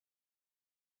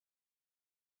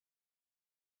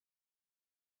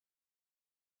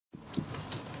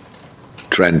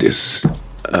Trent is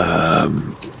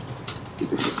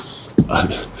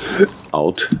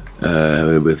out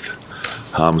with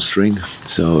hamstring,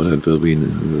 so that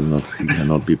he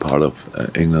cannot be part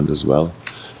of England as well.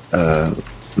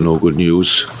 No good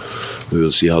news. We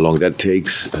will see how long that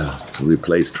takes. To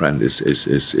replace Trent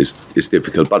is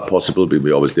difficult, but possible.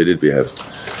 We always did it. We have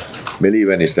Millie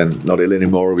when he's then not ill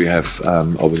anymore. We have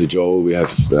obviously Joe. We have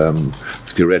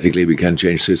theoretically we can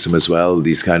change system as well.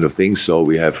 These kind of things. So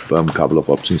we have a couple of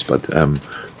options, but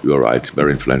you are right,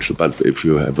 very influential. But if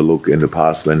you have a look in the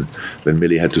past when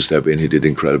Millie had to step in, he did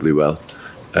incredibly well.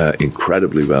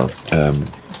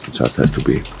 Just has to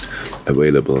be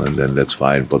available, and then that's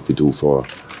fine. What we do for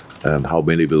how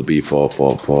Millie will be for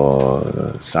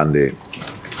Sunday,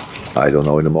 I don't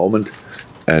know in a moment.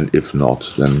 And if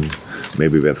not, then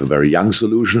maybe we have a very young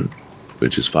solution,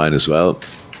 which is fine as well,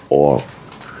 or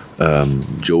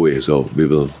Joey. So we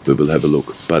will have a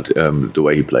look. But the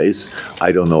way he plays,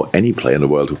 I don't know any player in the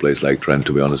world who plays like Trent,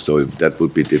 to be honest. So that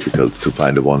would be difficult to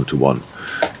find a one-to-one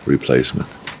replacement.